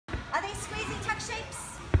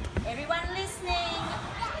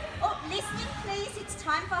listening please, it's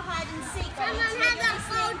time for hide and seek. Someone had a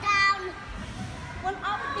fall down. Well,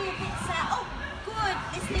 I would be a bit sad. Oh, good,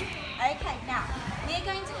 listening. Okay, now, we're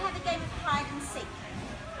going to have a game of hide and seek.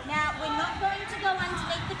 Now, we're not going to go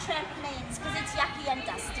underneath the trampolines because it's yucky and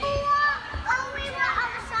dusty. Oh, we were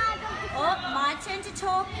outside of the... Oh, my turn to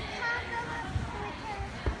talk. We can't go...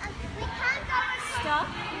 Stop,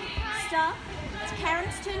 stop. It's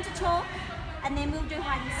Karen's turn to talk, and then we'll do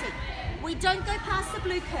hide and seek. We don't go past the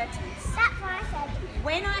blue curtains. That's what I said.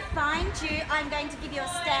 When I find you, I'm going to give you a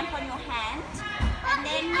stamp on your hand, and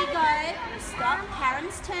then we go, stop,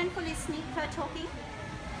 Karen's turn for listening, for talking.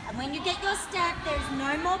 And when you get your stamp, there's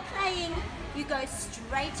no more playing. You go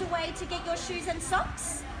straight away to get your shoes and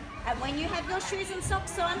socks. And when you have your shoes and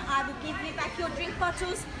socks on, I will give you back your drink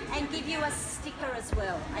bottles and give you a sticker as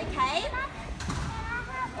well, okay?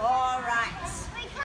 All right.